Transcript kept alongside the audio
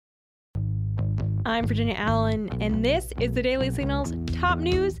I'm Virginia Allen, and this is the Daily Signal's top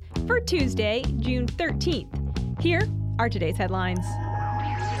news for Tuesday, June 13th. Here are today's headlines.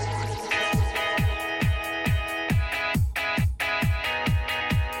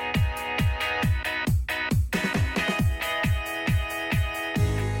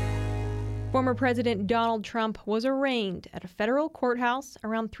 Former President Donald Trump was arraigned at a federal courthouse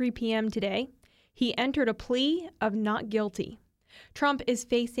around 3 p.m. today. He entered a plea of not guilty. Trump is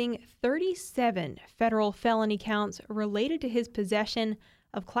facing 37 federal felony counts related to his possession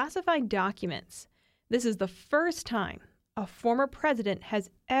of classified documents. This is the first time a former president has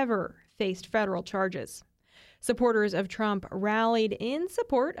ever faced federal charges. Supporters of Trump rallied in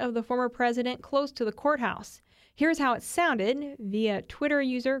support of the former president close to the courthouse. Here's how it sounded via Twitter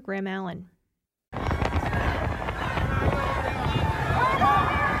user Graham Allen.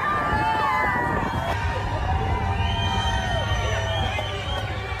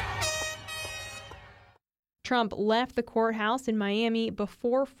 Trump left the courthouse in Miami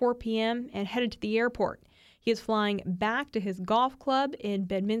before 4 p.m. and headed to the airport. He is flying back to his golf club in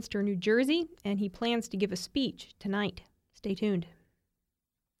Bedminster, New Jersey, and he plans to give a speech tonight. Stay tuned.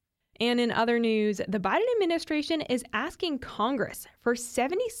 And in other news, the Biden administration is asking Congress for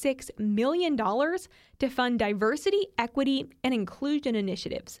 $76 million to fund diversity, equity, and inclusion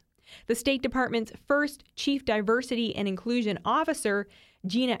initiatives. The State Department's first Chief Diversity and Inclusion Officer,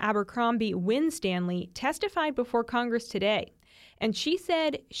 Gina Abercrombie Winstanley, testified before Congress today, and she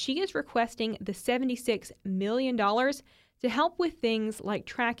said she is requesting the $76 million to help with things like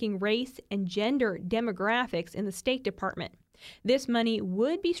tracking race and gender demographics in the State Department. This money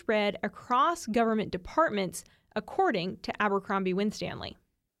would be spread across government departments, according to Abercrombie Winstanley.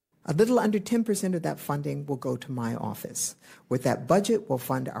 A little under 10% of that funding will go to my office. With that budget, we'll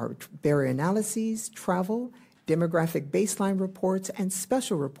fund our barrier analyses, travel, demographic baseline reports, and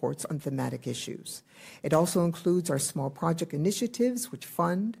special reports on thematic issues. It also includes our small project initiatives, which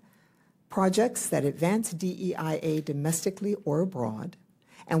fund projects that advance DEIA domestically or abroad,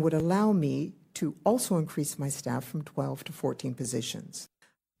 and would allow me to also increase my staff from 12 to 14 positions.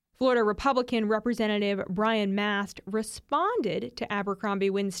 Florida Republican Representative Brian Mast responded to Abercrombie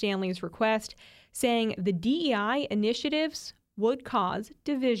Winstanley's request, saying the DEI initiatives would cause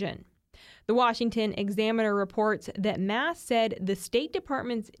division. The Washington Examiner reports that Mast said the State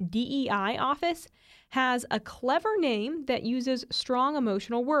Department's DEI office has a clever name that uses strong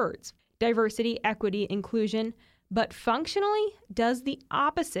emotional words, diversity, equity, inclusion, but functionally does the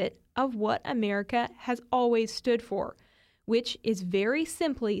opposite of what America has always stood for, which is very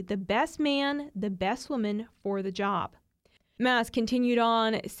simply the best man, the best woman for the job. Mast continued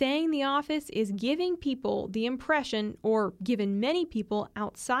on, saying the office is giving people the impression, or given many people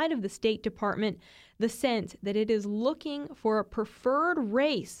outside of the State Department, the sense that it is looking for a preferred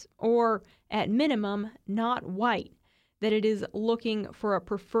race, or at minimum, not white, that it is looking for a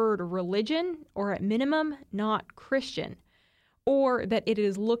preferred religion, or at minimum, not Christian, or that it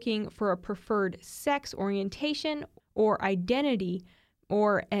is looking for a preferred sex orientation or identity,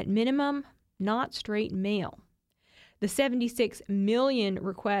 or at minimum, not straight male. The $76 million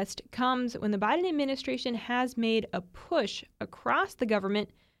request comes when the Biden administration has made a push across the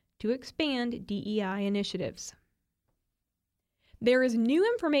government to expand DEI initiatives. There is new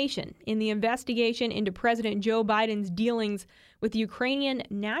information in the investigation into President Joe Biden's dealings with Ukrainian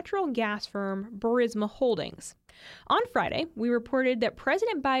natural gas firm Burisma Holdings. On Friday, we reported that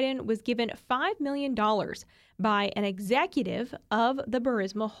President Biden was given $5 million by an executive of the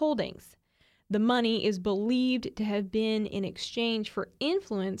Burisma Holdings. The money is believed to have been in exchange for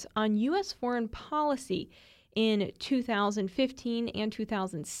influence on U.S. foreign policy in 2015 and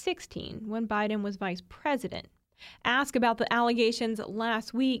 2016, when Biden was vice president. Asked about the allegations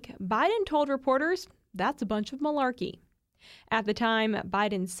last week, Biden told reporters that's a bunch of malarkey. At the time,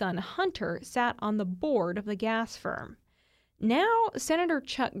 Biden's son Hunter sat on the board of the gas firm. Now, Senator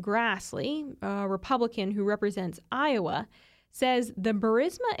Chuck Grassley, a Republican who represents Iowa, says the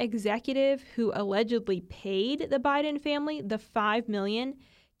Burisma executive who allegedly paid the Biden family the $5 million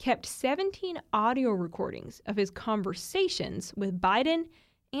kept 17 audio recordings of his conversations with Biden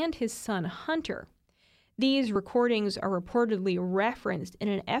and his son Hunter. These recordings are reportedly referenced in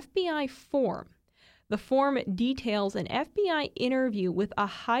an FBI form. The form details an FBI interview with a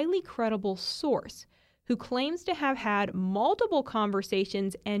highly credible source who claims to have had multiple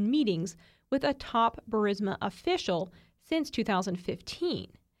conversations and meetings with a top Burisma official since 2015.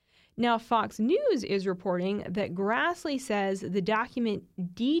 Now, Fox News is reporting that Grassley says the document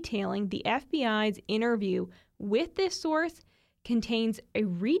detailing the FBI's interview with this source contains a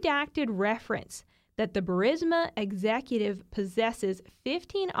redacted reference that the Burisma executive possesses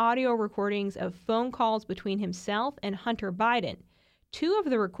 15 audio recordings of phone calls between himself and Hunter Biden. 2 of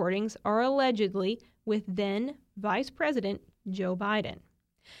the recordings are allegedly with then Vice President Joe Biden.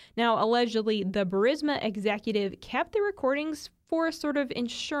 Now, allegedly, the Burisma executive kept the recordings for a sort of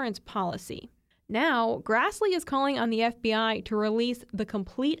insurance policy. Now, Grassley is calling on the FBI to release the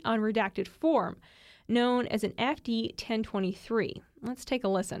complete unredacted form, known as an FD 1023. Let's take a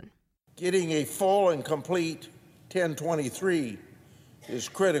listen. Getting a full and complete 1023 is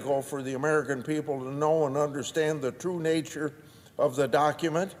critical for the American people to know and understand the true nature of the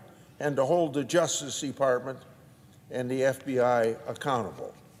document and to hold the Justice Department and the FBI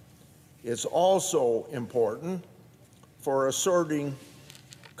accountable. It's also important for asserting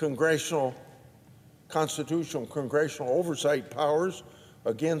constitutional congressional oversight powers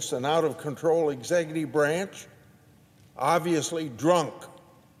against an out-of-control executive branch, obviously drunk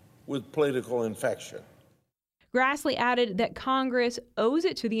with political infection. Grassley added that Congress owes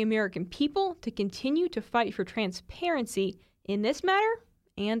it to the American people to continue to fight for transparency in this matter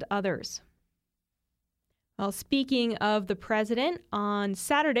and others. Well, speaking of the president, on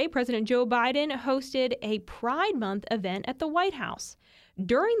Saturday, President Joe Biden hosted a Pride Month event at the White House.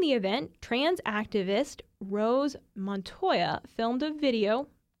 During the event, trans activist Rose Montoya filmed a video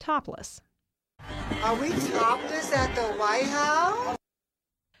topless. Are we topless at the White House?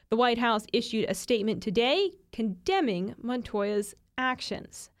 The White House issued a statement today condemning Montoya's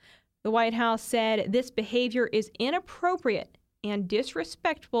actions. The White House said this behavior is inappropriate and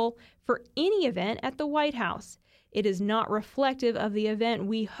disrespectful for any event at the White House. It is not reflective of the event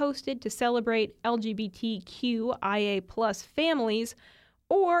we hosted to celebrate LGBTQIA+ families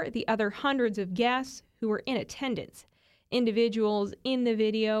or the other hundreds of guests who were in attendance. Individuals in the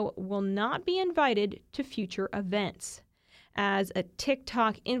video will not be invited to future events. As a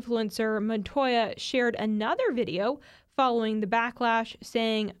TikTok influencer, Montoya shared another video following the backlash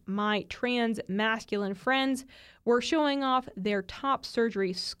saying, "My trans masculine friends were showing off their top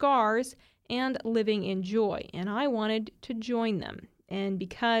surgery scars and living in joy, and I wanted to join them. And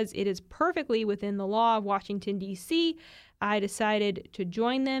because it is perfectly within the law of Washington, D.C., I decided to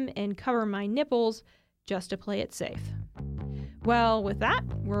join them and cover my nipples just to play it safe." Well, with that,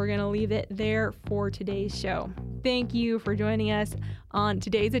 we're going to leave it there for today's show. Thank you for joining us on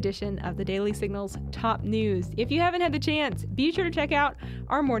today's edition of the Daily Signal's Top News. If you haven't had the chance, be sure to check out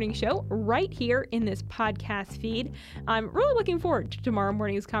our morning show right here in this podcast feed. I'm really looking forward to tomorrow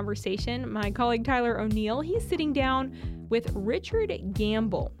morning's conversation. My colleague Tyler O'Neill, he's sitting down with Richard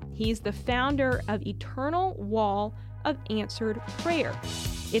Gamble. He's the founder of Eternal Wall of Answered Prayer.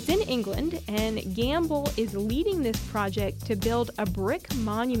 It's in England, and Gamble is leading this project to build a brick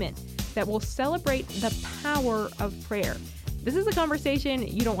monument that will celebrate the power of prayer. This is a conversation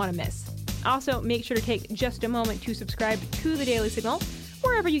you don't want to miss. Also, make sure to take just a moment to subscribe to the Daily Signal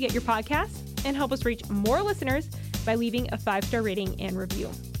wherever you get your podcasts and help us reach more listeners by leaving a 5-star rating and review.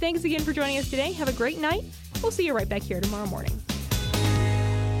 Thanks again for joining us today. Have a great night. We'll see you right back here tomorrow morning.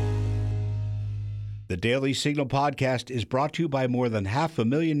 The Daily Signal podcast is brought to you by more than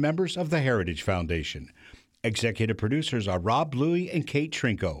 500,000 members of the Heritage Foundation. Executive producers are Rob Bluey and Kate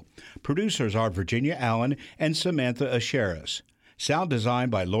Trinko. Producers are Virginia Allen and Samantha Asheris. Sound design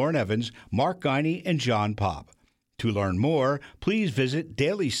by Lauren Evans, Mark Guiney, and John Pop. To learn more, please visit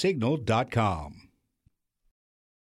dailysignal.com.